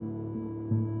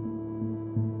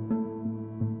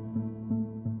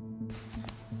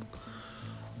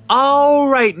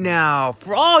Alright now,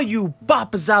 for all you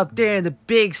boppers out there in the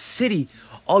big city,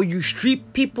 all you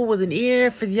street people with an ear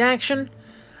for the action,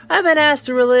 I've been asked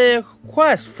to relay a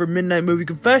request for Midnight Movie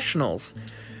Confessionals.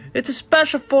 It's a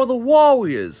special for the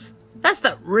Warriors. That's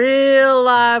that real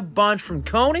live bunch from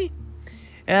Coney.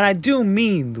 And I do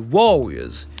mean the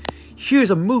Warriors.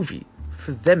 Here's a movie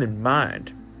for them in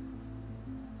mind.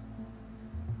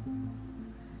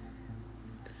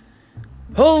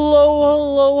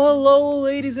 Hello,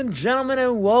 ladies and gentlemen,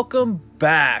 and welcome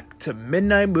back to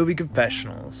Midnight Movie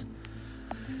Confessionals.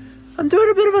 I'm doing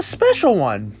a bit of a special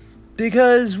one,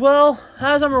 because, well,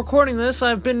 as I'm recording this,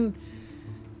 I've been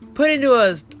put into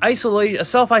a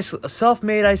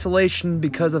self-made isolation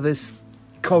because of this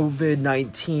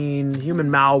COVID-19, human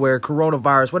malware,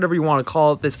 coronavirus, whatever you want to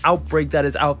call it, this outbreak that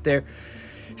is out there,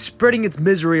 spreading its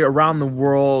misery around the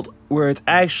world, where it's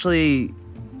actually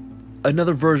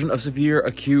another version of severe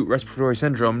acute respiratory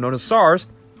syndrome known as SARS.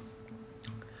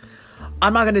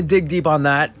 I'm not going to dig deep on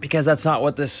that because that's not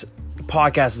what this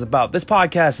podcast is about. This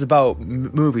podcast is about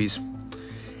movies.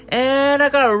 And I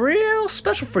got a real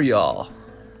special for y'all.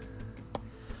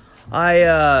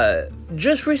 I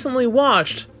just recently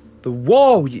watched The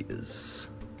Warriors,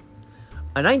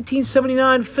 a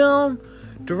 1979 film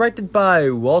directed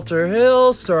by Walter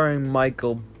Hill, starring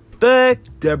Michael Beck,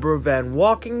 Deborah Van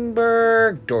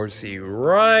Walkenburg, Dorsey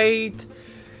Wright,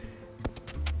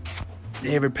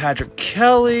 David Patrick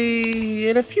Kelly,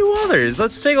 and a few others.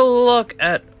 Let's take a look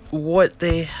at who's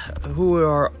in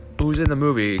the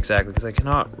movie exactly, because I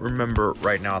cannot remember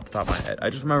right now off the top of my head. I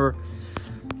just remember,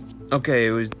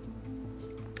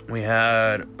 we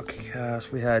had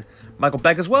Michael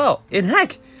Beck as well. And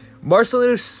heck,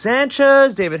 Marcelino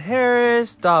Sanchez, David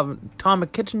Harris, Tom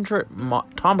McKittrick,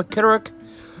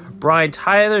 Brian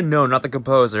Tyler, no, not the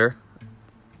composer,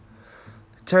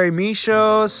 Terry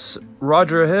Michos,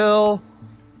 Roger Hill,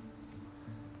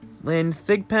 Lynn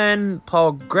Thigpen,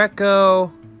 Paul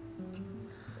Greco,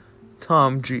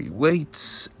 Tom G.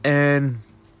 Waits, and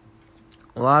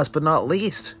last but not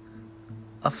least,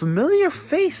 a familiar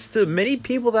face to many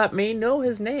people that may know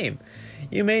his name.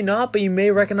 You may not, but you may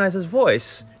recognize his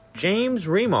voice, James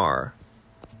Remar.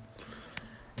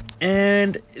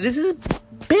 And this is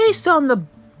based on the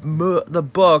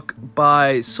book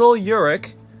by Sol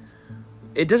Urich.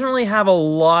 It doesn't really have a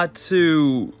lot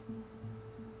to...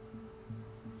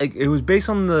 it was based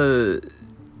on the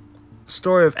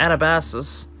story of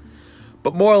Anabasis,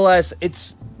 but more or less,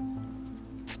 it's...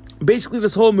 basically,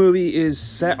 this whole movie is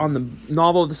set on the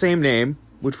novel of the same name,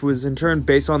 which was in turn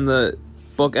based on the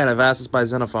book Anabasis by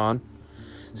Xenophon,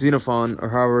 or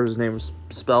however his name is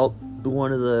spelt,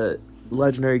 one of the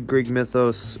legendary Greek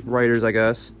mythos writers, I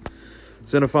guess.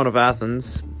 Xenophon of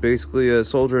Athens, basically a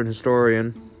soldier and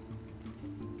historian,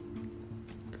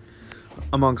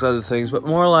 amongst other things, but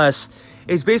more or less,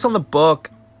 it's based on the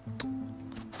book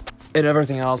and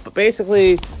everything else. But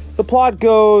basically, the plot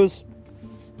goes: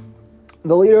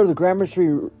 the leader of the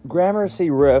Gramercy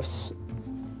Rifts,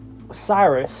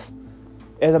 Cyrus,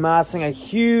 is amassing a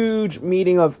huge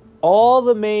meeting of all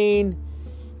the main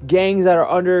gangs that are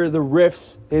under the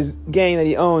Rifts, his gang that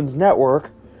he owns, network.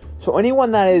 So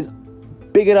anyone that is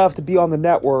big enough to be on the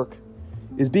network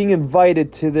is being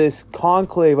invited to this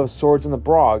conclave of sorts in the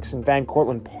Bronx in Van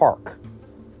Cortlandt Park.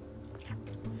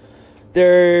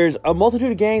 There's a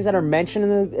multitude of gangs that are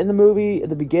mentioned in the movie at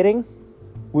the beginning,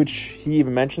 which he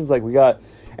even mentions, and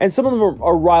some of them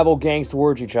are rival gangs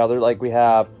towards each other. Like, we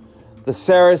have the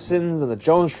Saracens and the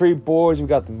Jones Street Boys, we've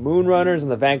got the Moonrunners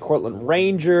and the Van Cortlandt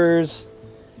Rangers.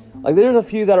 There's a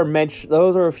few that are mentioned,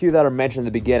 those are a few that are mentioned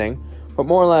in the beginning, but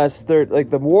more or less, they're,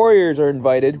 the Warriors are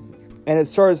invited, and it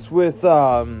starts with,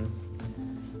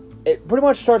 it pretty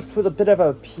much starts with a bit of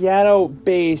a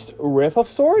piano-based riff of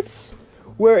sorts,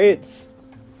 where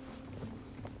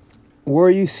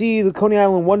you see the Coney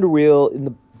Island Wonder Wheel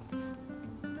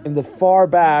in the far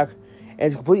back, and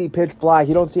it's completely pitch black.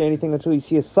 You don't see anything until you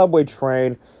see a subway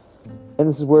train, and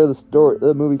this is where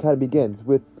the movie kind of begins,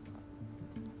 with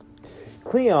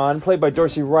Cleon, played by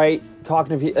Dorsey Wright,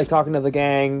 talking to the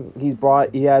gang.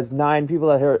 He has 9 people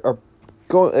that are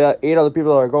going, 8 other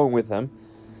people that are going with him,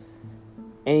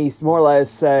 and he more or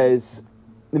less says,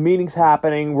 the meeting's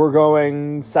happening, we're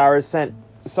going, Cyrus sent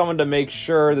someone to make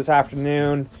sure this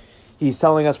afternoon. He's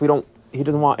telling us he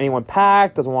doesn't want anyone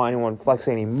packed, doesn't want anyone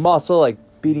flexing any muscle,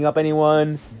 beating up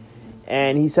anyone.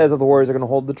 And he says that the Warriors are going to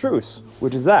hold the truce,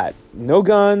 which is that. No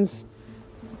guns,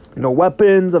 no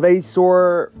weapons of any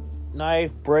sort,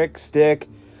 knife, brick, stick,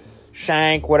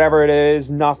 shank, whatever it is,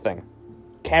 nothing.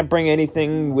 Can't bring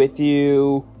anything with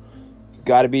you.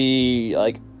 Got to be,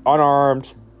 unarmed.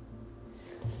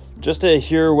 just to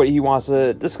hear what he wants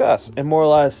to discuss. And more or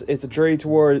less, it's a journey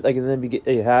toward, like, and then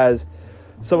it has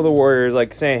some of the warriors,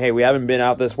 like, saying, hey, we haven't been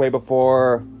out this way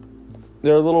before.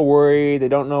 They're a little worried. They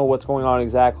don't know what's going on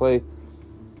exactly.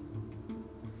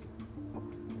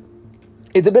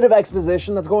 It's a bit of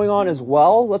exposition that's going on as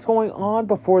well. That's going on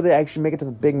before they actually make it to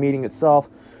the big meeting itself.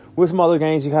 With some other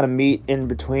gangs, you kind of meet in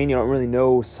between. You don't really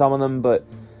know some of them, but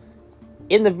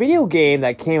in the video game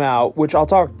that came out, which I'll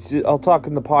talk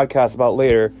in the podcast about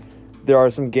later, there are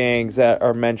some gangs that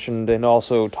are mentioned and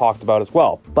also talked about as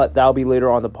well. But that'll be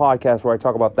later on the podcast where I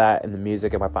talk about that and the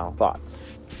music and my final thoughts.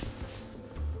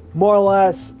 More or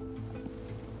less,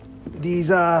 these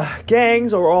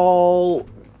gangs are all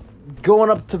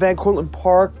going up to Van Cortlandt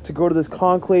Park to go to this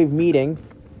conclave meeting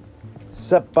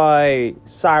set by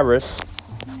Cyrus.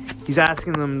 He's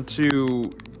asking them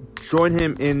to join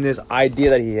him in this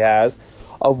idea that he has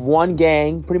of one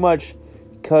gang, pretty much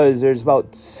because there's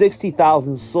about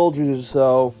 60,000 soldiers or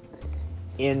so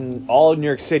in all of New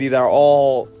York City that are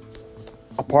all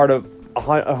a part of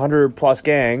 100 plus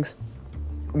gangs,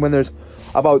 when there's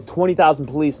about 20,000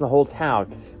 police in the whole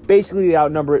town. Basically, they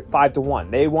outnumber it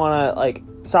 5-1. They want to, like,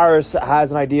 Cyrus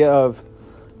has an idea of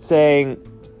saying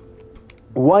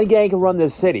one gang can run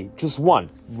this city, just one.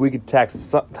 We could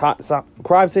tax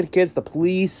crime syndicates, the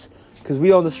police, because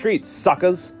we own the streets,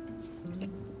 suckers.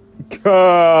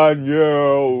 Can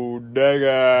you dig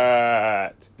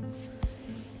it?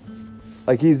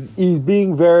 Like, he's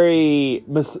being very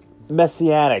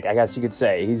messianic, I guess you could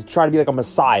say. He's trying to be like a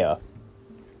messiah.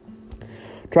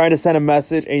 Trying to send a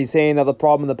message, and he's saying that the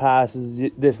problem in the past is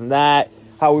this and that.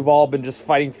 How we've all been just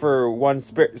fighting for one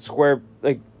square,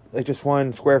 like just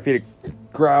 1 square feet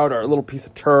of ground or a little piece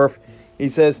of turf. He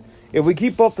says, if we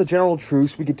keep up the general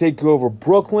truce, we could take over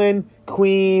Brooklyn,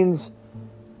 Queens,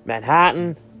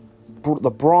 Manhattan,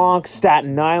 the Bronx,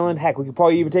 Staten Island. Heck, we could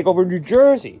probably even take over New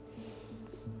Jersey.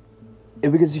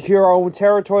 If we could secure our own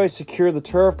territory, secure the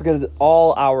turf, because it's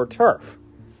all our turf.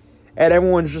 And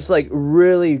everyone's just, like,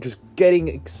 really just getting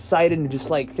excited and just,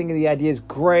 like, thinking the idea is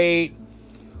great.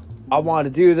 I want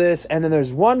to do this. And then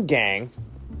there's one gang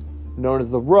known as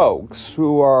the Rogues,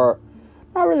 who are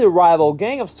not really a rival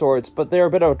gang of sorts, but they're a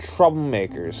bit of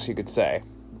troublemakers, you could say.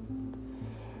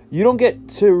 You don't get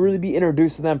to really be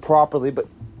introduced to them properly, but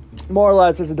more or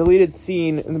less, there's a deleted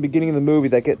scene in the beginning of the movie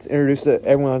that gets introduced to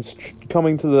everyone's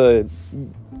coming to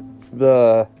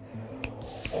the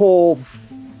whole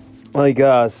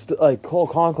whole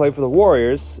conclave for the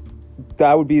warriors.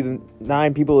 That would be the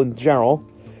 9 people in general.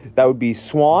 That would be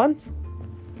Swan,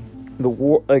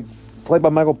 played by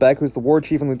Michael Beck, who's the war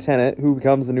chief and lieutenant, who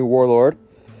becomes the new warlord.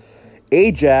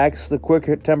 Ajax, the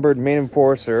quick-tempered main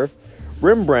enforcer.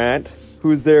 Rembrandt,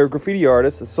 who's their graffiti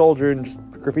artist, a soldier and just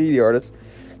graffiti artist.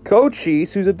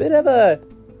 Cochise, who's a bit of a...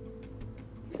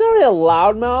 He's not really a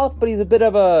loudmouth, but he's a bit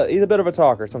of a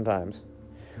talker sometimes.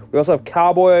 We also have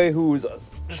Cowboy, who's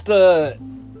just a...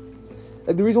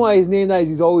 The reason why he's named that is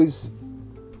he's always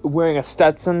wearing a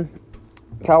Stetson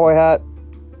cowboy hat.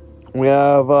 We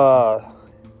have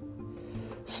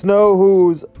Snow,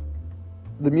 who's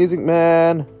the music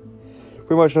man.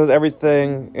 Pretty much knows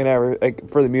everything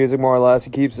for the music, more or less. He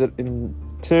keeps it in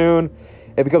tune.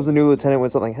 It becomes a new lieutenant when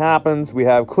something happens. We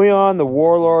have Cleon, the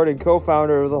warlord and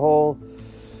co-founder of the whole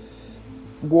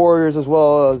Warriors, as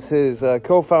well as his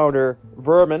co-founder,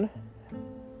 Vermin.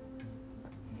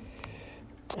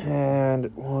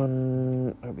 And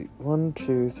 1,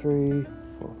 2, 3, 4,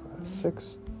 5,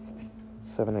 6,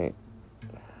 7, 8.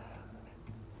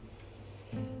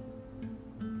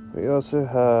 We also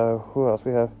have... Who else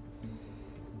we have?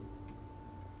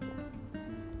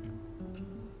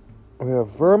 We have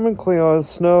Vermin, Cleon,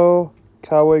 Snow,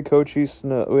 Cowboy, Cochise,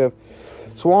 Snow. We have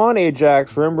Swan,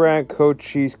 Ajax, Rembrandt,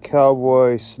 Cochise,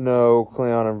 Cowboy, Snow,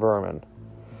 Cleon, and Vermin.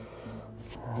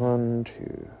 1,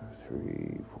 2,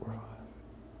 3, 4,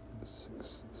 5,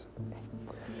 6, 7,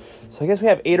 8. So I guess we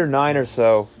have 8 or 9 or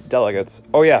so delegates.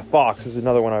 Oh yeah, Fox is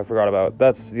another one I forgot about.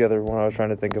 That's the other one I was trying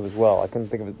to think of as well. I couldn't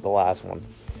think of the last one.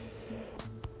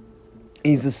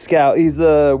 He's the scout. He's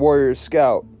the warrior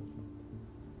scout.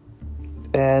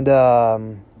 And,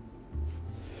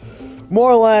 more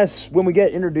or less, when we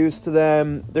get introduced to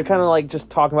them, they're kind of like just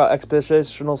talking about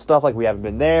expositional stuff, like we haven't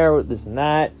been there, this and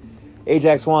that.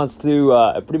 Ajax wants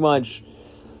to, pretty much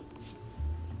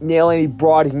nail any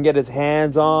broad he can get his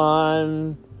hands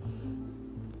on.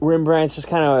 Rembrandt's just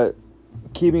kind of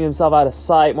keeping himself out of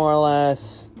sight, more or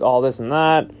less, all this and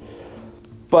that.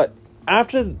 But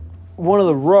after one of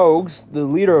the rogues, the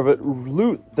leader of it,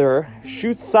 Luther,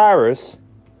 shoots Cyrus,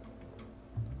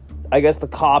 I guess the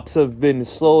cops have been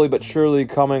slowly but surely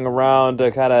coming around to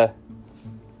kind of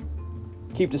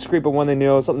keep discreet, but when they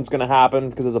know something's going to happen,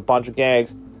 because there's a bunch of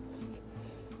gangs,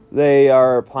 they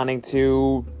are planning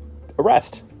to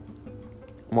arrest,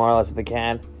 more or less, if they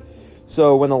can.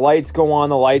 So when the lights go on,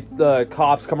 the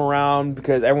cops come around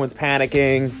because everyone's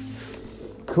panicking.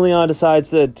 Cleon decides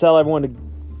to tell everyone to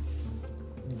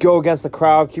go against the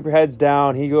crowd, keep your heads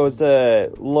down. He goes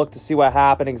to look to see what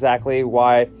happened exactly,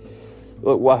 what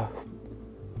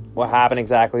happened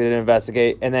exactly, to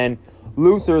investigate. And then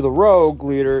Luther, the rogue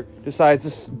leader,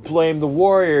 decides to blame the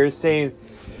warriors, saying,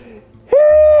 "Here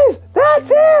he is! That's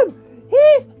him!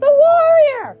 He's the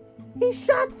warrior! He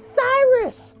shot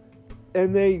Cyrus!"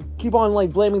 And they keep on,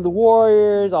 like, blaming the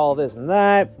warriors, all this and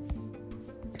that.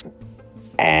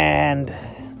 And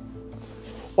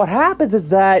what happens is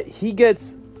that he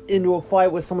gets into a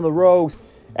fight with some of the rogues,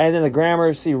 and then the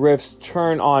Gramercy Riffs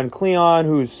turn on Cleon,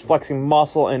 who's flexing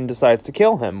muscle, and decides to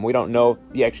kill him. We don't know if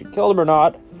he actually killed him or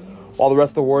not, while the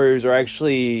rest of the warriors are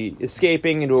actually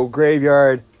escaping into a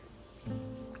graveyard.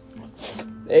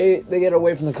 They get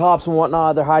away from the cops and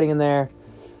whatnot. They're hiding in there.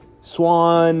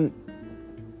 Swan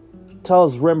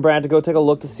tells Rembrandt to go take a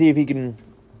look to see if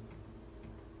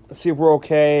we're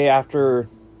okay, after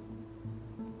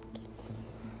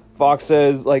Fox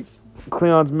says, like,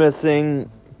 Cleon's missing.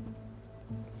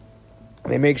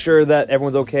 They make sure that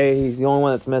everyone's okay. He's the only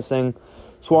one that's missing.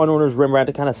 Swan orders Rembrandt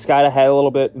to kind of skate ahead a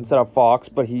little bit instead of Fox,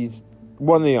 but he's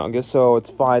one of the youngest, so it's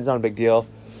fine. It's not a big deal.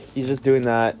 He's just doing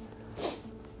that.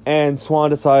 And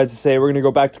Swan decides to say, we're going to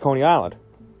go back to Coney Island,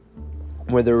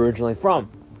 where they're originally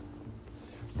from.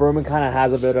 Berman kind of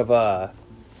has he's a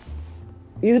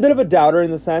bit of a doubter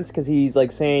in the sense, because he's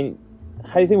like saying,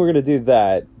 how do you think we're going to do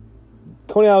that?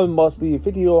 Coney Island must be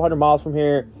 50 to 100 miles from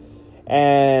here,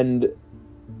 and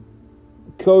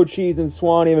Cochise and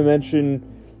Swan even mention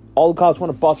all the cops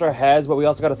want to bust our heads, but we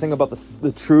also got to think about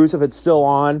the truce if it's still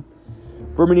on.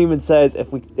 Berman even says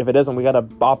if it isn't, we got to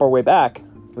bop our way back.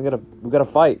 We got to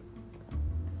fight.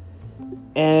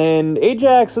 And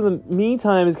Ajax, in the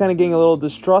meantime, is kind of getting a little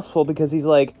distrustful, because he's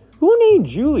like, who named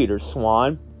you leader,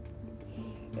 Swan?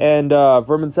 And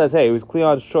Vermin says, hey, it was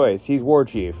Cleon's choice. He's war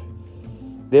chief.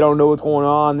 They don't know what's going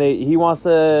on. He wants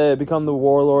to become the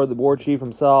warlord, the war chief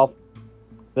himself.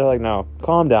 They're like, no,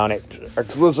 calm down.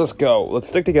 Let's just go. Let's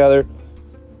stick together.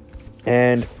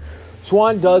 And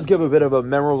Swan does give a bit of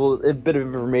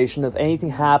information. If anything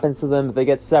happens to them, if they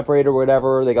get separated or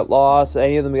whatever, they get lost,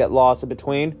 any of them get lost in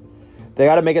between, they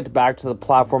got to make it back to the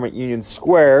platform at Union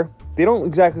Square. They don't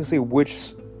exactly say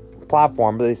which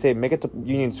platform, but they say make it to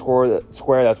Union Square. That's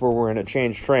where we're going to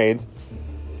change trains.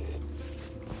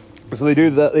 So they do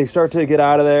that. They start to get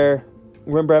out of there.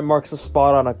 Rembrandt marks a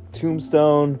spot on a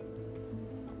tombstone.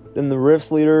 Then the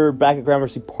Riffs leader, back at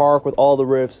Gramercy Park with all the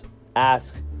Riffs,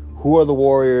 asks, who are the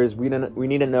warriors? We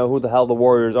need to know who the hell the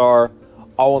warriors are.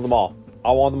 I want them all.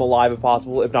 I want them alive if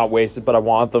possible, if not wasted, but I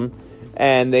want them.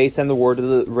 And they send the word to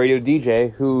the radio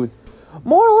DJ, who's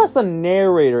more or less the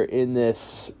narrator in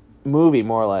this movie,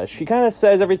 more or less. She kind of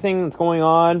says everything that's going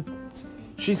on.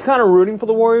 She's kind of rooting for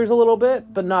the warriors a little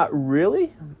bit, but not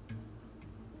really.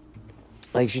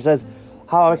 Like, she says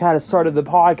how I kind of started the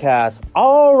podcast.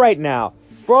 All right now,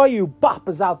 for all you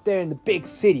boppers out there in the big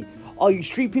city, all you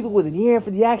street people with an ear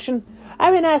for the action,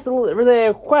 I've been asked to relay a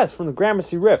request from the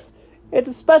Gramercy Riffs. It's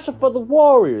a special for the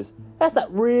Warriors. That's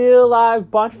that real live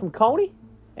bunch from Coney.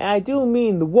 And I do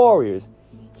mean the Warriors.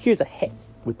 Here's a hit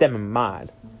with them in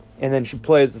mind. And then she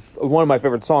plays one of my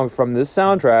favorite songs from this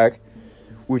soundtrack,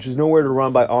 which is Nowhere to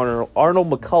Run by Arnold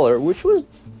McCuller, which was,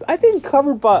 I think,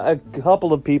 covered by a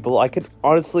couple of people. I could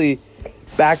honestly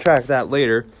backtrack that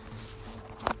later.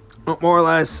 But more or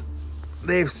less,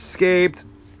 they've escaped.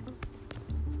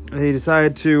 They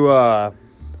decided to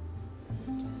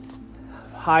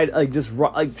hide,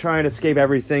 trying to escape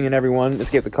everything and everyone,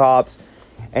 escape the cops.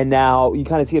 And now you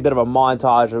kind of see a bit of a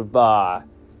montage of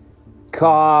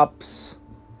cops,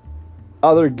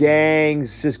 other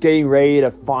gangs, just getting ready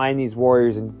to find these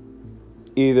warriors and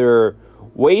either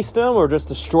waste them or just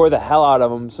destroy the hell out of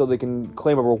them so they can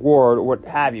claim a reward or what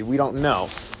have you. We don't know.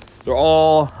 They're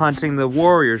all hunting the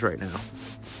warriors right now.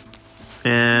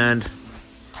 And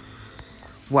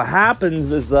what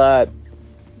happens is that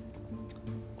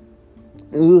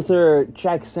Luther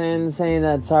checks in saying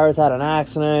that Cyrus had an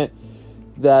accident,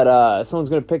 that someone's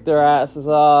going to pick their asses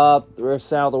up. The Riffs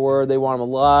sound the word, they want him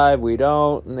alive, we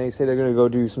don't, and they say they're going to go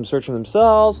do some searching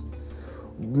themselves.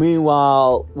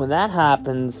 Meanwhile, when that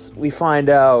happens, we find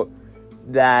out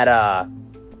that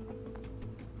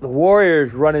the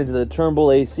Warriors run into the Turnbull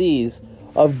ACs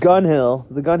of Gun Hill,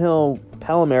 the Gun Hill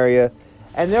Pelham area,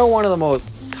 and they're one of the most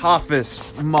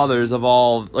toughest mothers of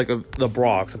all, of the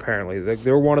Bronx, apparently.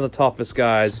 They're one of the toughest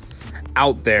guys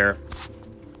out there.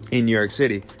 in New York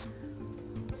City.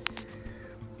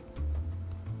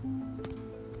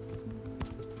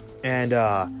 And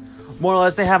more or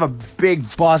less they have a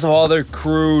big bus of all their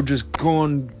crew just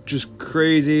going just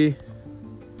crazy.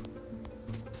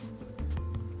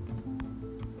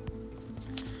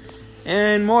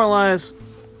 And more or less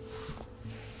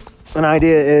an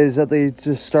idea is that they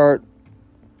just start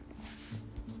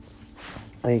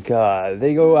like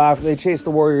they go after, they chase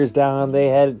the Warriors down, they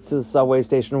head to the subway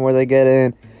station where they get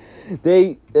in,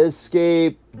 they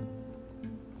escape.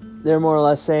 They're more or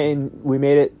less saying we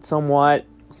made it somewhat.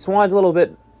 Swan's a little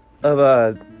bit of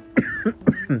a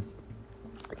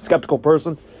skeptical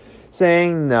person,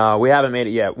 saying no, we haven't made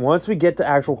it yet. Once we get to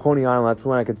actual Coney Island, that's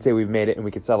when I could say we've made it and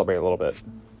we could celebrate a little bit.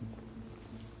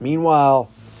 Meanwhile,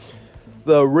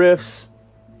 the Riff's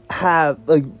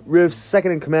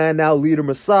second in command, now leader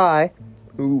Masai,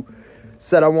 who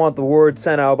said I want the word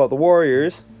sent out about the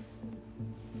Warriors,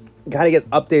 kind of gets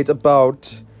updates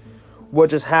about what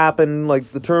just happened.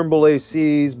 Like the Turnbull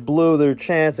ACs blew their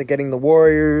chance at getting the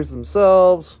Warriors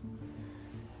themselves,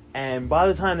 and by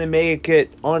the time they make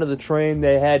it onto the train,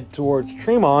 they head towards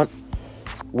Tremont,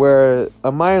 where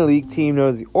a minor league team known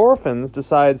as the Orphans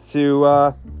decides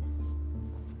to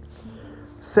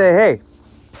say, hey,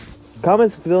 come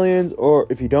as civilians, or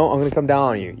if you don't, I'm going to come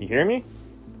down on you. You hear me?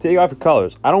 Take off your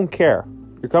colors. I don't care.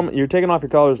 You're taking off your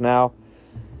colors now.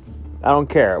 I don't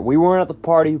care. We weren't at the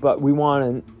party, but we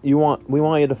want you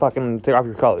to fucking take off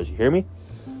your colors. You hear me?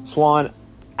 Swan,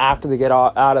 after they get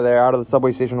out of there, out of the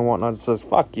subway station and whatnot, says,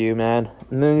 fuck you, man.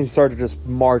 And then he starts to just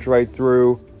march right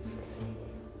through.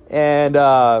 And,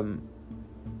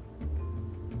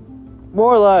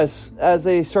 more or less, as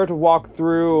they start to walk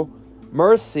through,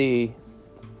 Mercy,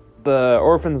 the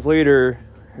Orphans leader,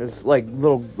 is I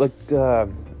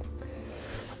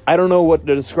don't know what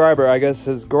to describe her. I guess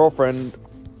his girlfriend,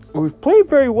 who's played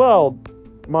very well,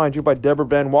 mind you, by Deborah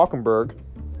Van Valkenburg.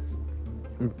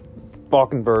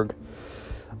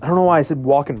 I don't know why I said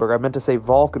Walkenberg. I meant to say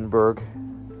Valkenburg.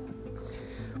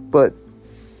 But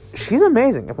she's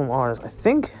amazing, if I'm honest. I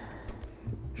think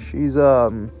she's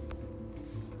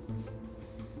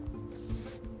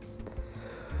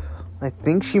I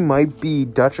think she might be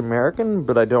Dutch American,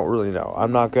 but I don't really know.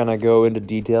 I'm not gonna go into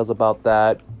details about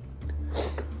that.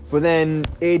 But then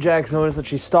Ajax notices that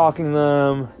she's stalking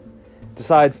them,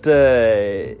 decides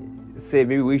to say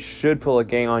maybe we should pull a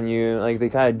gang on you. Like they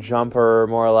kind of jump her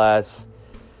more or less,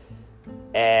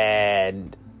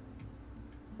 and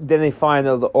then they find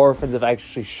that the Orphans have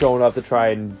actually shown up to try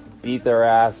and beat their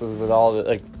asses with all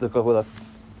the with a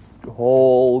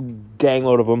whole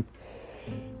gangload of them.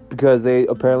 Because they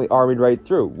apparently armied right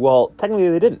through. Well, technically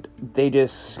they didn't. They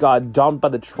just got dumped by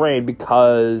the train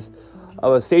because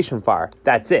of a station fire.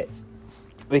 That's it.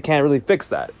 They can't really fix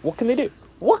that. What can they do?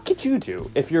 What could you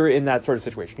do if you're in that sort of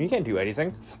situation? You can't do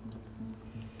anything.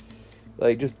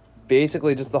 Like, just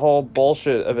basically, just the whole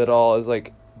bullshit of it all is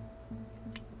like...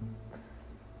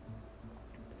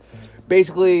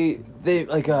 Basically, they,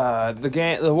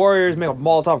 the Warriors make a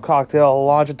Molotov cocktail,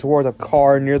 launch it towards a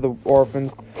car near the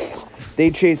Orphans. They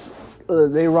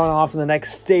they run off to the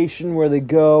next station where they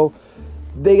go.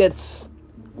 They get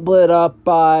split up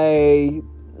by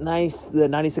the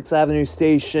 96th Avenue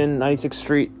station, 96th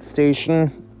Street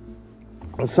station.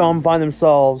 Some find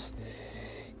themselves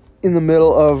in the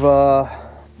middle of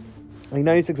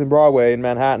 96 and Broadway in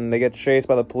Manhattan. They get chased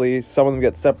by the police. Some of them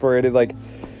get separated.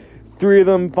 Three of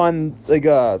the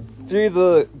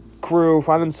crew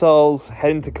find themselves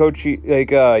heading to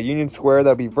Union Square.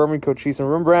 That'd be Vermin, Cochise,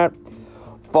 and Rembrandt.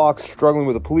 Fox struggling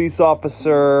with a police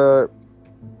officer,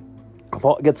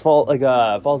 falls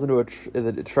into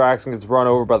the tracks and gets run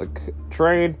over by the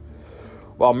train,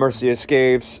 while Mercy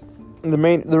escapes. The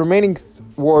remaining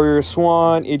Warriors,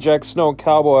 Swan, Ajax, Snow, and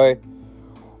Cowboy,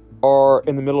 are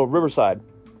in the middle of Riverside,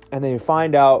 and they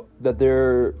find out that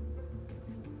they're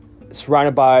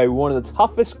surrounded by one of the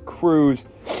toughest crews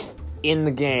in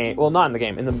the game. Well, not in the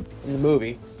game, in the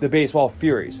movie, the Baseball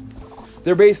Furies.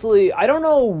 They're basically, I don't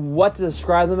know what to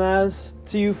describe them as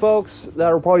to you folks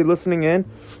that are probably listening in,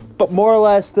 but more or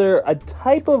less they're a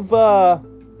type of,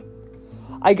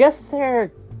 I guess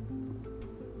they're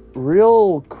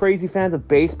real crazy fans of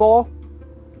baseball,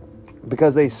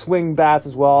 because they swing bats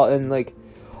as well, and I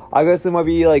guess they might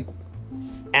be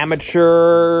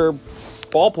amateur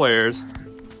ball players.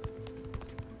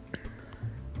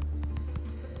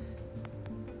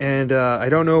 And I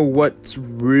don't know what's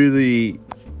really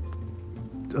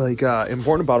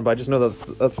important about them, but I just know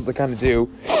that's what they kind of do.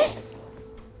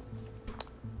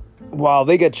 While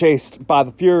they get chased by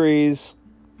the Furies,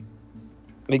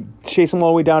 they chase them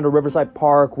all the way down to Riverside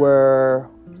Park, where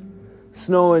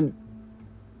Snow and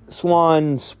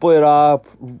Swan split up.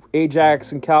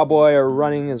 Ajax and Cowboy are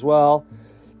running as well.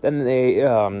 Then they,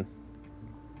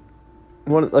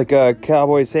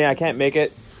 Cowboy saying, I can't make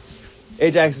it.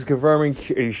 Ajax is confirming,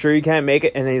 are you sure you can't make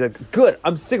it? And then he's like, good,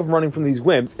 I'm sick of running from these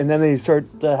wimps. And then they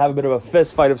start to have a bit of a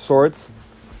fist fight of sorts.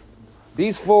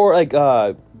 These four,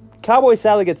 Cowboy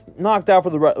sadly gets knocked out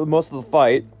for most of the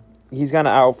fight. He's kind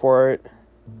of out for it.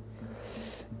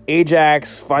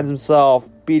 Ajax finds himself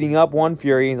beating up one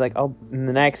Fury. He's like, oh, and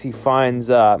the next he finds,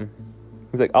 he's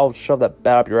like, I'll shove that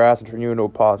bat up your ass and turn you into a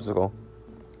popsicle.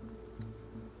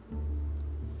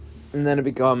 And then it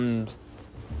becomes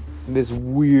this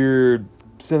weird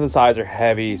synthesizer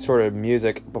heavy sort of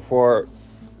music before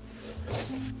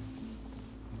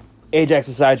Ajax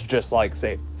decides to just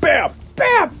say bam,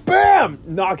 bam, bam,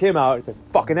 knock him out. He's like,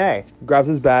 fucking A. Grabs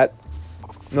his bat.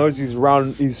 Notices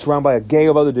he's surrounded by a gang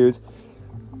of other dudes.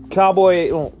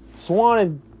 Cowboy, Swan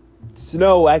and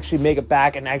Snow actually make it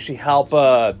back and actually help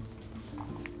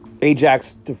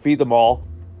Ajax defeat them all.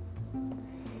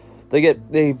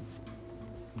 They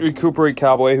recuperate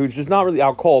Cowboy, who's just not really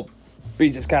out cold, but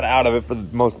he's just kind of out of it for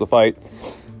most of the fight.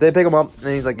 They pick him up,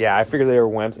 and he's like, yeah, I figured they were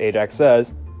wimps, Ajax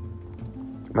says.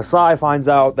 Masai finds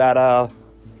out that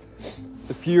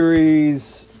the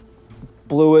Furies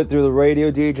blew it through the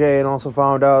radio DJ, and also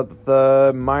found out that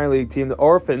the minor league team, the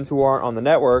Orphans, who aren't on the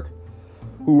network,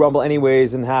 who rumble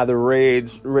anyways and have the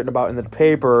raids written about in the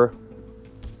paper,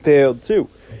 failed too.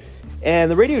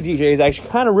 And the radio DJ is actually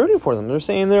kind of rooting for them. They're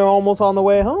saying they're almost on the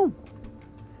way home.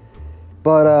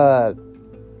 But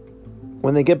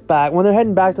when they're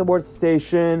heading back towards the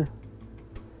station,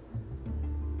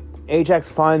 Ajax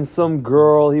finds some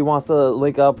girl he wants to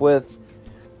link up with.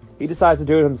 He decides to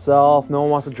do it himself. No one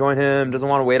wants to join him, doesn't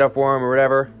want to wait up for him or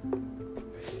whatever.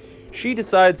 She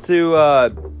decides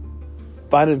to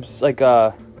find him,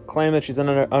 claim that she's an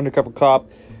undercover cop,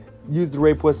 use the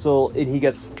rape whistle, and he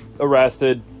gets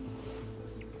arrested.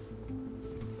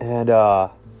 And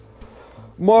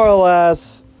more or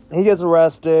less, he gets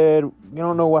arrested. We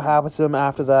don't know what happens to him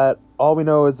after that. All we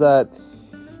know is that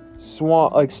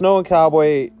Snow and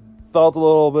Cowboy felt a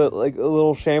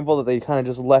little shameful that they kind of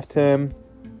just left him.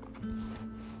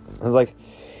 I was like,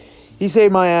 he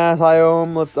saved my ass. I owe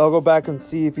him. I'll go back and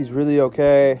see if he's really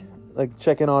okay.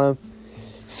 Check in on him.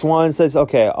 Swan says,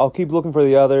 okay, I'll keep looking for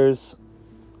the others.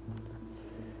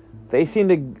 They seem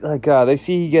to, they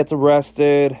see he gets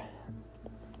arrested.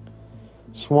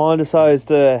 Swan decides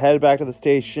to head back to the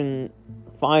station,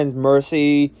 finds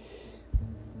Mercy.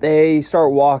 They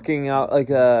start walking out,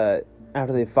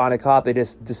 after they find a cop, they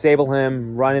just disable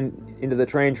him, run into the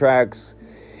train tracks,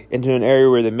 into an area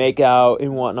where they make out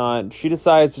and whatnot. He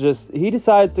decides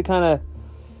to kind of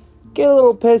get a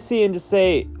little pissy and just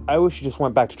say, I wish you just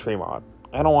went back to Tremont.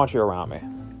 I don't want you around me.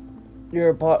 You're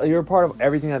a part of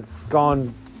everything that's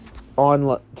gone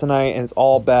on tonight, and it's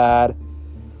all bad.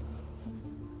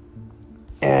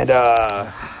 And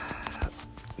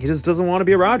he just doesn't want to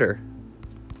be around her,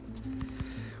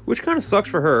 which kind of sucks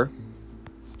for her.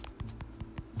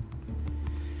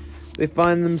 They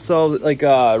find themselves,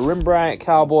 Rembrandt,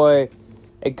 Cowboy,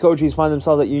 and Cochise find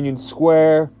themselves at Union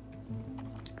Square.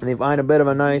 And they find a bit of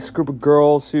a nice group of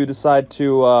girls who decide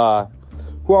to,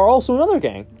 who are also another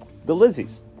gang, the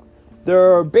Lizzies.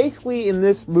 They're basically, in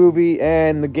this movie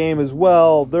and the game as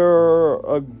well,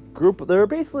 they're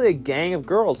basically a gang of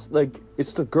girls.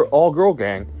 It's the all-girl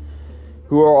gang,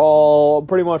 who are all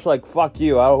pretty much fuck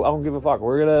you, I don't give a fuck.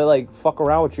 We're gonna, fuck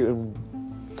around with you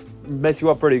and mess you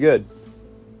up pretty good.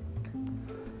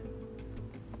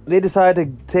 They decide to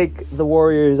take the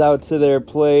Warriors out to their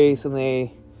place, and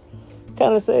they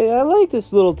kind of say, I like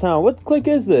this little town. What clique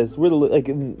is this? They're like,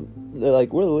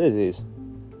 we're the Lizzies.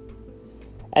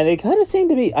 And they kind of seem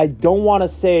to be, I don't want to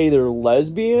say they're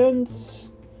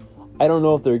lesbians. I don't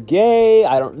know if they're gay.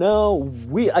 I don't know.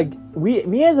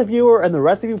 Me as a viewer and the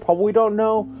rest of you probably don't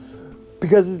know,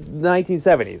 because it's the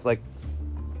 1970s,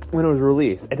 when it was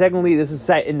released. And technically this is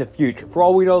set in the future. For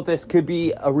all we know, this could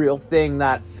be a real thing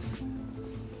that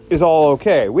is all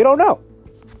okay. We don't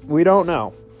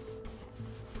know.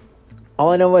 All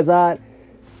I know is that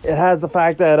it has the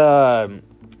fact that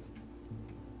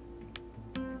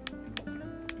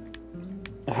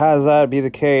has that be the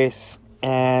case,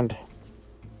 and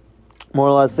more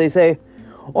or less they say,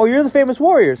 oh, you're the famous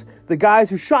Warriors, the guys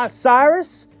who shot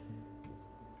Cyrus.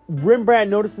 Rembrandt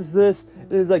notices this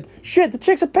and is like, shit, the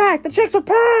chicks are packed.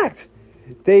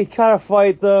 They kind of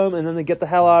fight them, and then they get the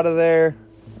hell out of there.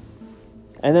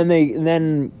 And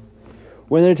then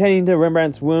when they're tending to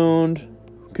Rembrandt's wound,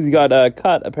 because he got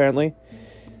cut apparently,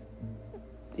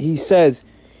 he says,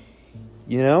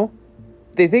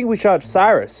 they think we shot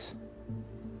Cyrus.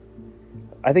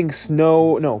 I think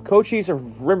Cochise or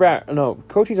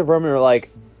Vermin are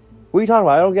like, what are you talking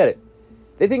about? I don't get it.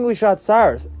 They think we shot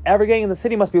Cyrus. Every gang in the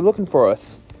city must be looking for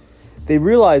us. They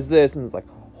realize this, and it's like,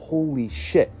 holy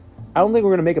shit. I don't think we're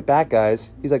going to make it back,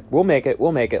 guys. He's like, we'll make it.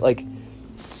 Like,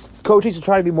 Cochise is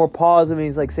trying to be more positive, and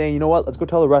he's like saying, you know what? Let's go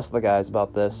tell the rest of the guys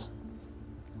about this.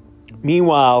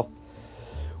 Meanwhile,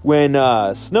 when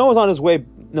Swan is on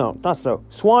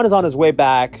his way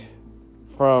back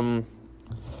from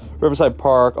Riverside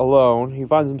Park alone, he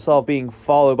finds himself being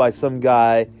followed by some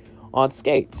guy on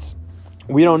skates.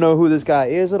 We don't know who this guy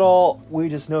is at all. We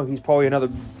just know he's probably another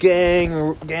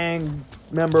gang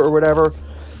member or whatever.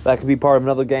 That could be part of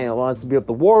another gang that wants to beat up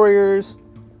the Warriors.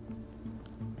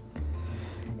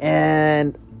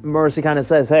 And Mercy kind of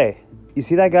says, hey, you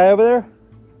see that guy over there?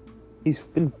 He's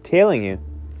been tailing you.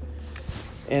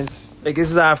 And like,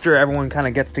 this is after everyone kind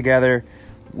of gets together.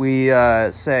 We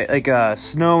say, like,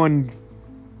 Snow and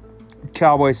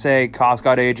Cowboy say, cops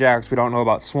got Ajax. We don't know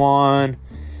about Swan.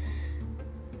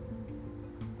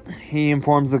 He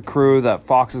informs the crew that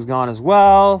Fox is gone as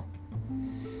well.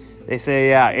 They say,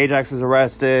 yeah, Ajax is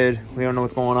arrested. We don't know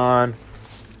what's going on.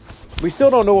 We still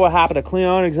don't know what happened to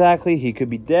Cleon exactly. He could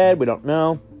be dead. We don't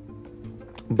know.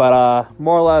 But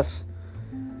more or less,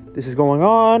 this is going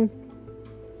on.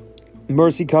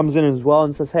 Mercy comes in as well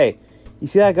and says, hey, you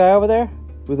see that guy over there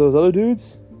with those other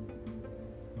dudes?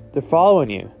 They're following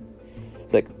you.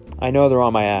 It's like, I know they're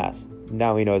on my ass.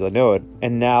 Now he knows I know it.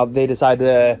 And now they decide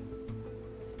to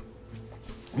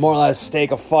more or less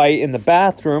stake a fight in the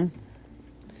bathroom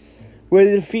where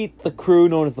they defeat the crew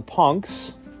known as the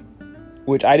Punks,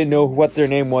 which I didn't know what their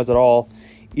name was at all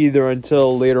either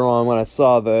until later on when I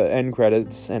saw the end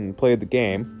credits and played the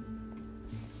game.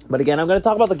 But again, I'm going to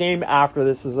talk about the game after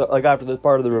this after this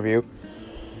part of the review.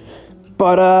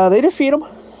 But they defeat them.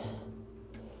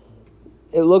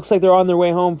 It looks like they're on their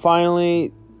way home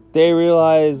finally. They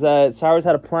realize that Cyrus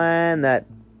had a plan that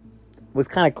was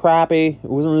kind of crappy. It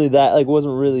wasn't really it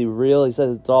wasn't really real. He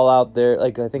says it's all out there.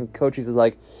 Like, I think Cochise is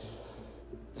like,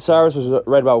 Cyrus was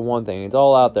right about one thing. It's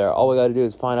all out there. All we got to do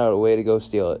is find out a way to go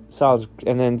steal it.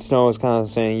 And then Snow was kind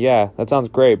of saying, yeah, that sounds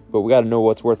great, but we got to know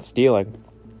what's worth stealing.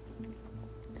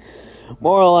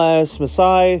 More or less,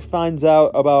 Masai finds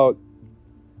out about,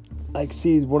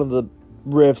 sees one of the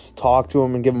Riffs talk to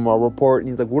him and give him a report, and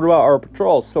he's like, what about our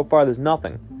patrols? So far, there's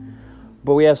nothing.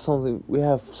 But we have someone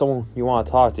you want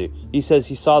to talk to. He says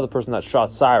he saw the person that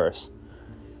shot Cyrus.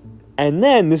 And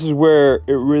then this is where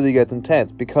it really gets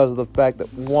intense because of the fact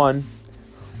that, one,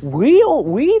 we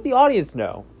the audience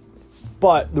know,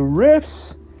 but the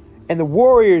Riffs and the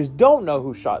Warriors don't know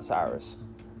who shot Cyrus.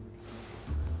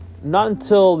 Not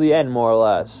until the end, more or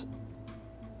less.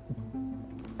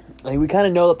 Like, we kind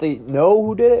of know that they know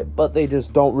who did it, but they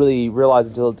just don't really realize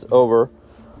until it's over,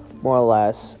 more or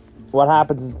less. What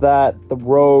happens is that the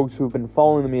rogues who've been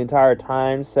following them the entire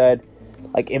time said,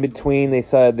 in between, they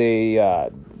said they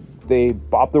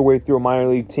bopped their way through a minor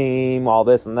league team, all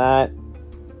this and that.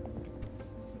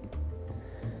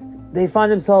 They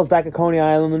find themselves back at Coney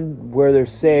Island where they're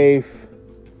safe.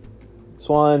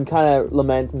 Swan kind of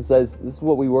laments and says, this is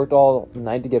what we worked all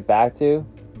night to get back to.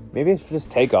 Maybe I should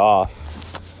just take off.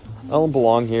 I don't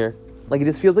belong here. It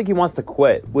just feels like he wants to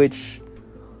quit, which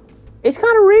is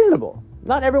kind of reasonable.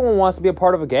 Not everyone wants to be a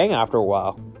part of a gang after a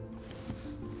while.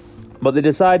 But they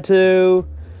decide to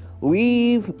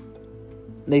leave.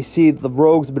 They see the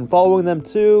rogues have been following them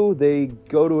too. They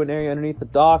go to an area underneath the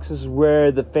docks. This is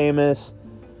where the famous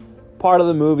part of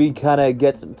the movie kind of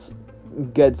gets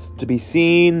to be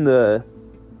seen. The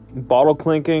bottle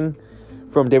clinking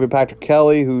from David Patrick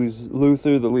Kelly, who's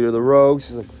Luther, the leader of the rogues.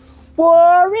 He's like,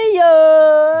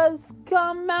 warriors,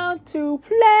 come out to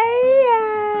play.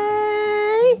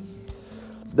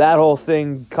 That whole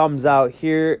thing comes out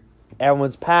here.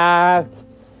 Everyone's packed.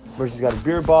 Mercy's got a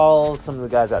beer bottle. Some of the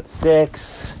guys got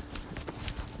sticks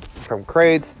from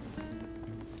crates.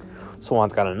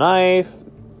 Swan's got a knife.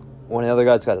 One of the other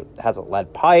guys has a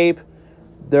lead pipe.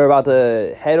 They're about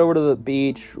to head over to the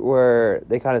beach where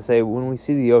they kind of say, when we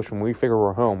see the ocean, we figure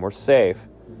we're home. We're safe.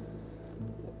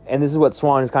 And this is what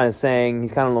Swan is kind of saying.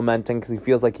 He's kind of lamenting because he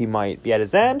feels like he might be at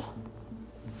his end.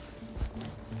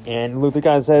 And Luther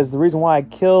kind of says, the reason why I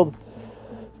killed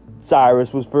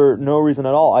Cyrus was for no reason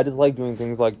at all. I just like doing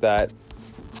things like that.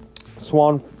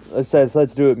 Swan says,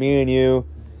 let's do it, me and you.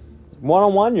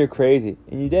 One-on-one, you're crazy.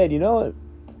 And you did, you know it.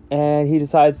 And he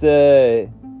decides to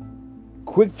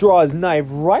quick draw his knife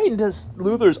right into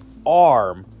Luther's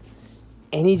arm.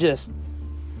 And he just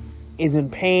is in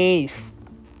pain. He's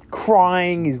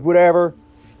crying. He's whatever.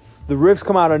 The Riffs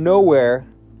come out of nowhere.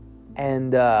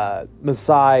 And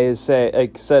Masai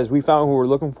says, we found who we're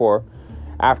looking for.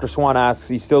 After Swan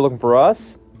asks, "You still looking for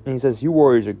us?" And he says, "You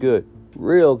Warriors are good.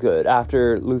 Real good."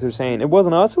 After Luther saying, "It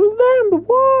wasn't us, it was them, the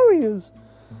Warriors."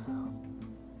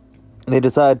 And they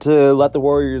decide to let the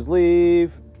Warriors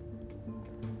leave.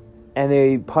 And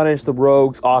they punish the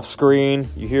rogues off screen.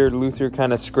 You hear Luther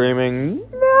kind of screaming,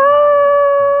 "No!"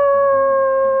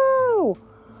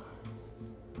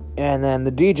 And then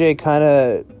the DJ kind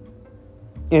of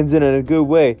ends it in a good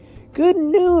way. "Good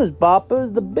news,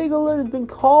 Boppers. The big alert has been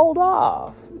called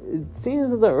off. It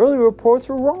seems that the early reports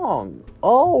were wrong.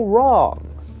 All wrong.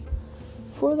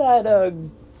 For that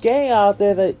gang out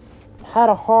there that had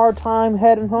a hard time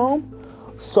heading home,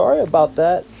 sorry about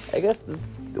that. I guess the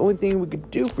only thing we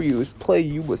could do for you is play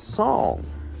you a song."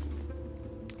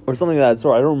 Or something like that.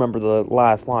 Sorry, I don't remember the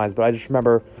last lines, but I just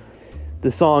remember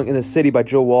the song "In the City" by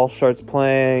Joe Walsh starts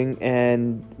playing,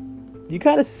 and you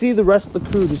kind of see the rest of the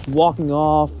crew just walking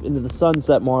off into the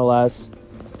sunset, more or less.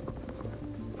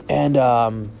 And,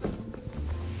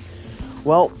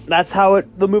 well, that's how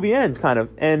the movie ends, kind of.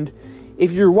 And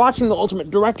if you're watching the Ultimate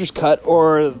Director's Cut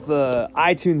or the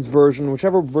iTunes version,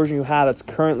 whichever version you have that's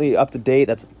currently up to date,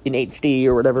 that's in HD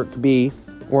or whatever it could be,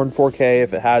 or in 4K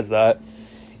if it has that,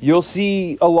 you'll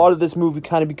see a lot of this movie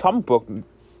kind of be comic book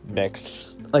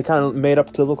mixed, like kind of made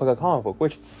up to look like a comic book,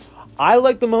 which I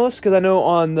like the most, because I know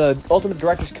on the Ultimate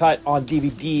Director's Cut on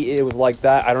DVD it was like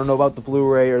that. I don't know about the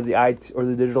Blu-ray or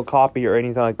the digital copy or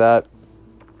anything like that.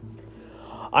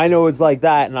 I know it's like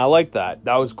that, and I like that.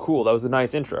 That was cool. That was a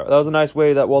nice intro. That was a nice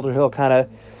way that Walter Hill kind of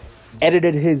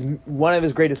edited one of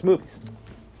his greatest movies.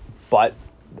 But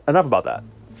enough about that.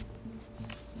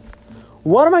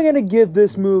 What am I going to give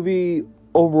this movie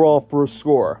overall for a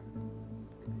score?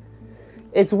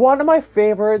 It's one of my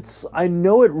favorites. I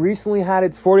know it recently had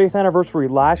its 40th anniversary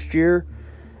last year,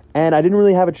 and I didn't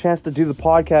really have a chance to do the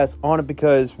podcast on it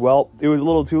because, well, it was a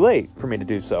little too late for me to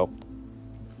do so.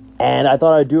 And I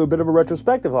thought I'd do a bit of a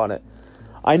retrospective on it.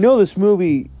 I know this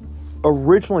movie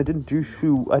originally didn't do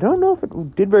I don't know if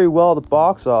it did very well at the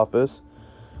box office.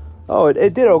 Oh,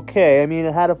 it did okay. I mean,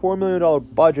 it had a $4 million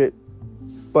budget,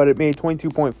 but it made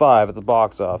 $22.5 at the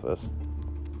box office.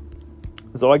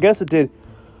 So I guess it did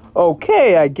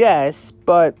okay, I guess,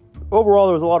 but overall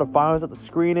there was a lot of violence at the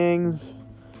screenings,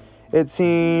 it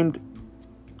seemed,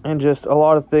 and just a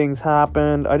lot of things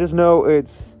happened. I just know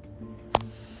it's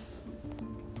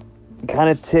kind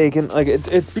of taken, like,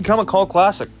 it's become a cult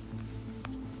classic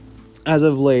as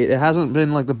of late. It hasn't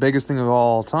been like the biggest thing of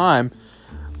all time,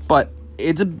 but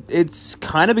it's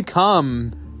kind of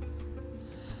become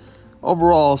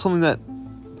overall something that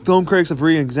film critics have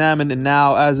re-examined, and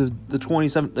now as of the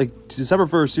December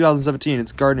 1st, 2017,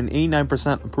 it's garnered an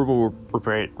 89% approval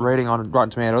rating on Rotten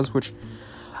Tomatoes, which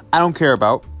I don't care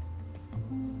about.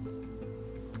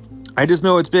 I just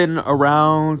know it's been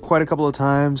around quite a couple of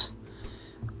times.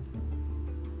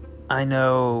 I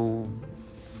know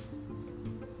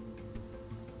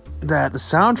that the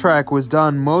soundtrack was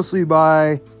done mostly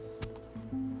by...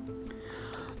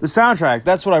 The soundtrack,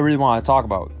 that's what I really want to talk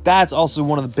about. That's also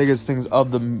one of the biggest things of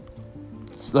the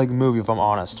movie, if I'm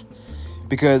honest.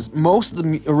 Because most of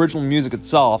the original music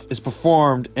itself is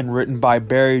performed and written by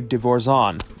Barry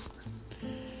Dvorak,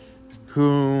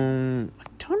 who...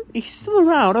 He's still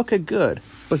around, okay, good.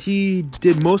 But he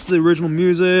did most of the original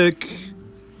music.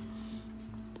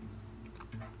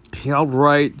 He helped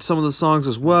write some of the songs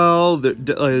as well.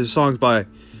 There's songs by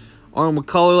Arnold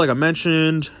McCuller, like I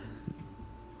mentioned.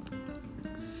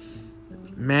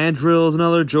 Mandrill is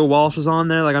another. Joe Walsh is on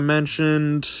there, like I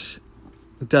mentioned.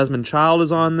 Desmond Child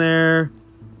is on there.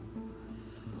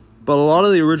 But a lot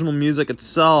of the original music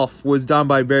itself was done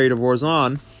by Barry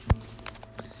Dvorak.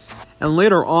 And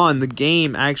later on, the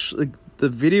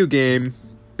video game,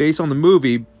 based on the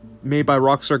movie, made by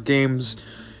Rockstar Games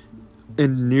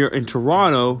in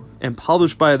Toronto, and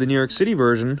published by the New York City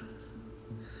version,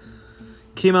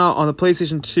 came out on the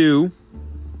PlayStation 2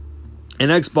 and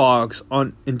Xbox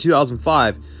in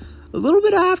 2005, a little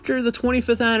bit after the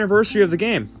 25th anniversary of the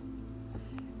game.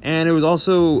 And it was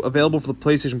also available for the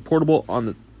PlayStation Portable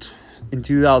in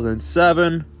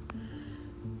 2007,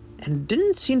 and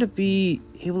didn't seem to be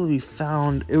able to be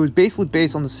found. It was basically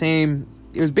based on the same...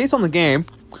 It was based on the game.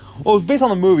 Well, it was based on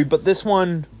the movie, but this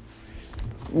one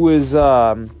was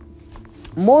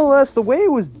more or less the way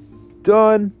it was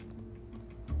done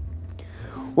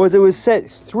was it was set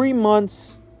 3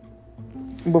 months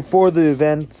before the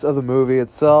events of the movie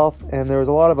itself, and there was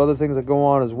a lot of other things that go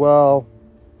on as well.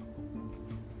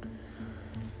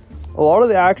 A lot of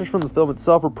the actors from the film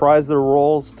itself reprised their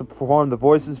roles to perform the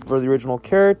voices for the original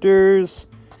characters.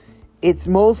 It's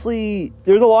mostly...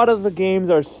 There's a lot of the games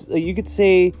are... You could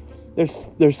say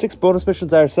there's 6 bonus missions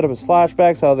that are set up as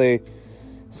flashbacks, how they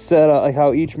Set like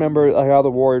how each member, like how the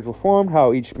Warriors were formed,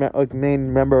 how each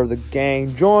main member of the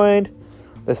gang joined,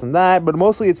 this and that. But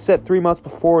mostly it's set 3 months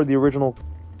before the original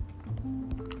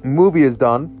movie is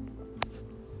done,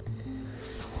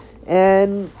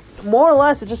 and more or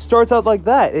less it just starts out like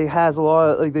that. It has a lot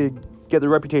of, like, they get their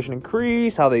reputation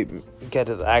increased, how they get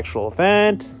to the actual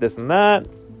event, this and that.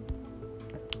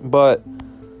 But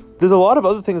there's a lot of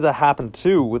other things that happen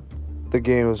too with the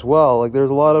game as well. Like, there's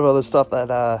a lot of other stuff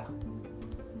that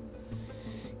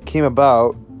came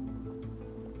about,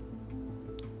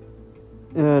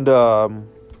 and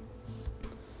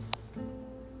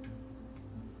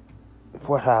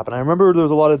what happened? I remember there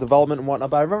was a lot of development and whatnot,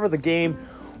 but I remember the game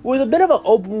was a bit of an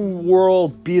open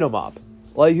world beat 'em up.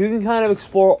 Like, you can kind of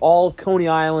explore all of Coney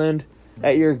Island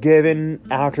that you're given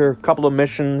after a couple of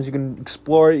missions. You can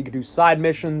explore it, you can do side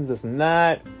missions, this and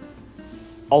that.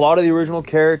 A lot of the original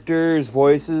characters'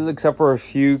 voices, except for a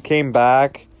few, came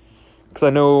back. Because I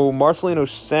know Marcelino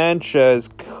Sanchez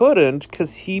couldn't,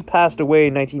 because he passed away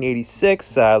in 1986,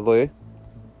 sadly.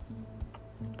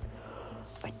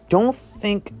 I don't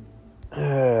think...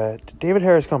 did David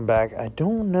Harris come back? I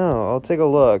don't know. I'll take a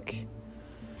look.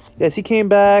 Yes, he came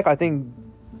back. I think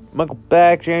Michael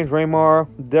Beck, James Raymar,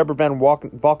 Deborah Van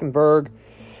Valkenburg,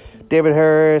 David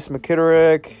Harris,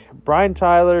 McKitterick, Brian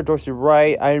Tyler, Dorsey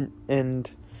Wright,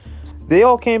 and they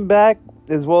all came back,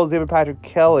 as well as David Patrick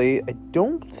Kelly. I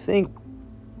don't think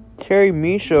Terry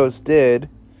Michos did.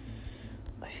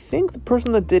 I think the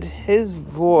person that did his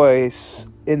voice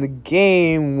in the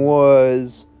game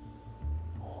was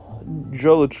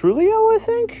Joe Latrulio, I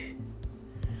think?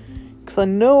 Because I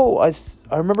know, I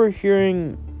remember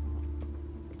hearing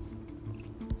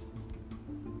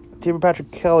David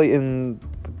Patrick Kelly in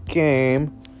the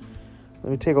game.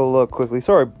 Let me take a look quickly.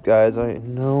 Sorry, guys. I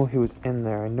know he was in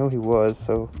there. I know he was,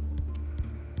 so...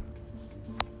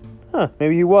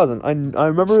 maybe he wasn't. I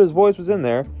remember his voice was in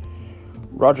there.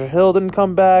 Roger Hill didn't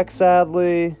come back,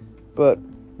 sadly. But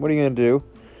what are you going to do?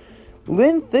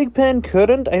 Lynn Thigpen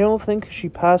couldn't. I don't think she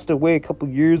passed away a couple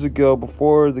years ago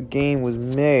before the game was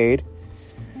made.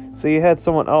 So you had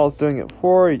someone else doing it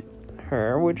for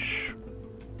her, which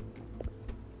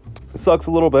sucks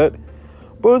a little bit.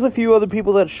 But there's a few other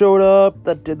people that showed up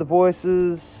that did the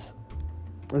voices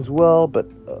as well, but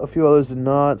a few others did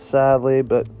not, sadly.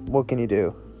 But what can you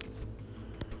do?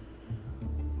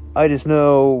 I just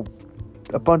know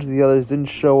a bunch of the others didn't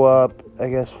show up, I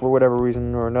guess, for whatever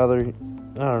reason or another. I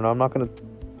don't know, I'm not gonna...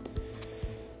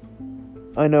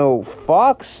 I know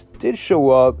Fox did show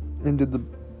up and did the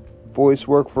voice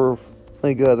work for...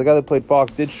 the guy that played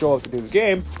Fox did show up to do the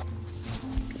game.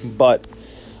 But,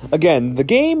 again, the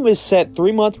game is set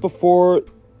 3 months before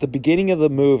the beginning of the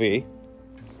movie.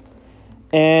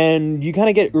 And you kind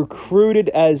of get recruited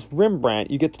as Rembrandt.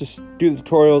 You get to do the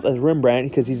tutorials as Rembrandt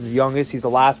because he's the youngest. He's the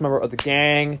last member of the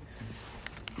gang.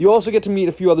 You also get to meet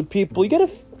a few other people. You get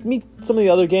to meet some of the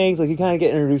other gangs. Like, you kind of get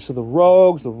introduced to the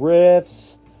Rogues, the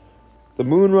Riffs, the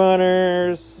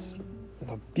Moonrunners,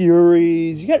 the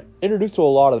Furies. You get introduced to a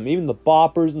lot of them. Even the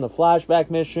Boppers and the flashback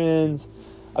missions.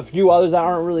 A few others that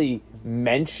aren't really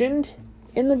mentioned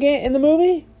in the game, in the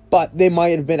movie, but they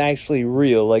might have been actually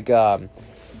real. Like, the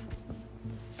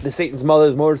Satan's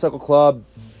Mothers Motorcycle Club,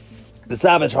 the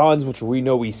Savage Huns, which we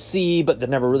know we see, but they're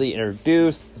never really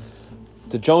introduced,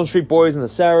 the Jones Street Boys and the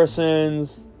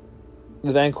Saracens,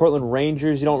 the Van Cortlandt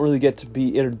Rangers, you don't really get to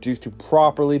be introduced to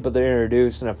properly, but they're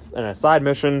introduced in a side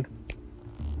mission,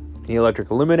 the Electric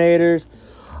Illuminators,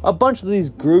 a bunch of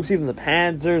these groups, even the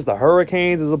Panzers, the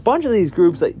Hurricanes, there's a bunch of these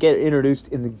groups that get introduced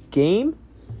in the game,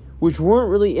 which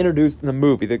weren't really introduced in the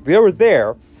movie. They were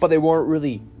there, but they weren't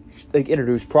really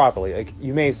introduced properly. Like,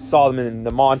 you may have saw them in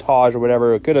the montage or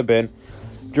whatever it could have been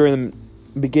during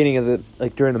the beginning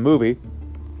of during the movie.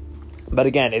 But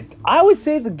again, I would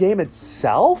say the game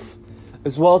itself,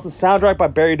 as well as the soundtrack by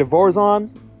Barry Dvorak,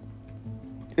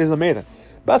 is amazing.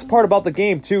 Best part about the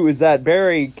game too is that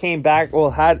Barry came back.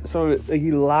 Had some of it, he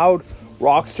allowed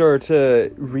Rockstar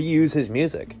to reuse his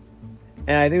music.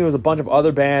 And I think there was a bunch of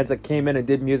other bands that came in and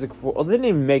did music for... Well, they didn't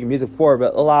even make music for it,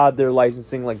 but allowed their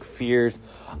licensing, like Fears.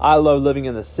 I Love Living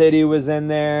in the City was in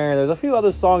there. There's a few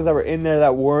other songs that were in there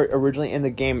that weren't originally in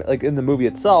the game, like in the movie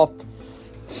itself.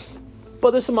 But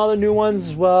there's some other new ones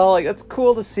as well. Like, it's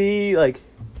cool to see, like,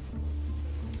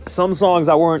 some songs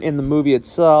that weren't in the movie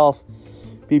itself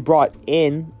be brought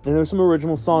in. And there's some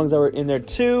original songs that were in there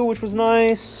too, which was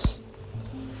nice.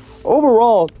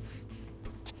 Overall,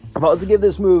 if I was to give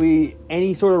this movie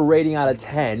any sort of rating out of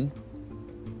 10,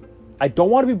 I don't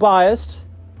want to be biased.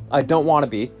 I don't want to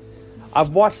be. I've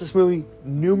watched this movie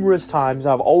numerous times.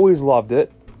 I've always loved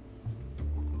it.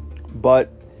 But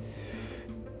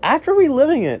after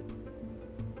reliving it,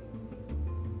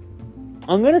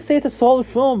 I'm gonna say it's a solid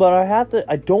film, but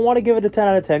I don't want to give it a 10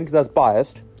 out of 10 because that's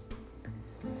biased.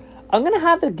 I'm gonna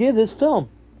have to give this film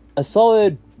a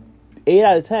solid 8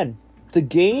 out of 10. The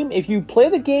game, if you play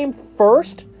the game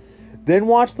first, then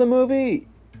watch the movie,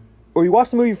 or you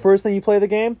watch the movie first, then you play the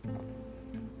game,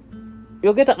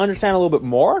 you'll get to understand a little bit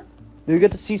more. You'll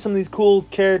get to see some of these cool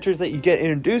characters that you get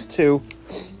introduced to,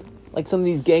 like some of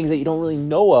these gangs that you don't really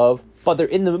know of, but they're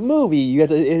in the movie, you get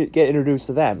to get introduced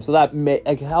to them. So that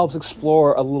helps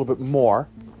explore a little bit more,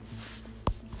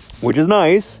 which is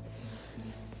nice.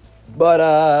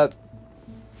 But,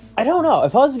 I don't know.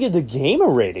 If I was to give the game a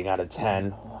rating out of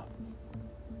 10,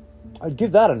 I'd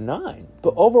give that a 9.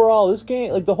 But overall, this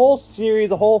game, like the whole series,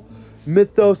 the whole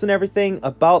mythos and everything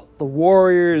about the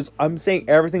Warriors, I'm saying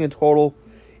everything in total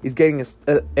is getting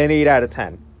an 8 out of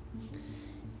 10.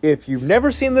 If you've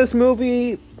never seen this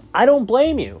movie, I don't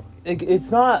blame you.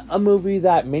 It's not a movie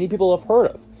that many people have heard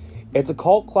of. It's a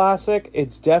cult classic.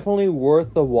 It's definitely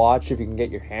worth the watch if you can get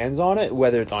your hands on it,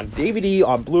 whether it's on DVD,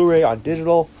 on Blu-ray, on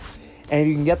digital. And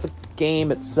you can get the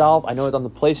game itself. I know it's on the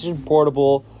PlayStation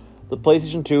Portable, the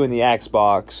PlayStation 2, and the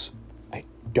Xbox. I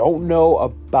don't know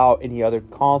about any other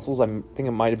consoles. I think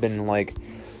it might have been like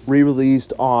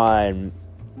re-released on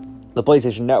the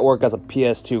PlayStation Network as a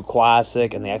PS2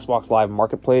 classic and the Xbox Live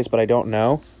Marketplace, but I don't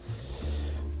know.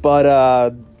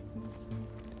 But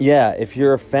yeah, if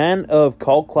you're a fan of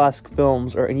cult classic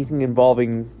films or anything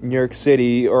involving New York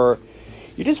City, or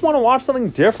you just want to watch something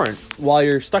different while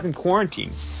you're stuck in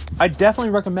quarantine, I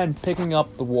definitely recommend picking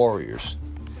up The Warriors.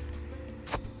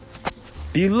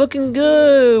 Be looking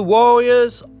good,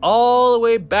 Warriors, all the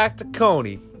way back to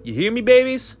Coney. You hear me,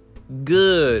 babies?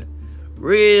 Good.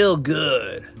 Real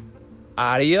good.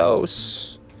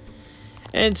 Adios.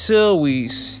 Until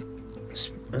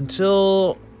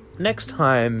next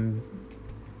time,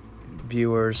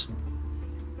 viewers.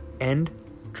 End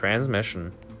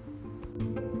transmission.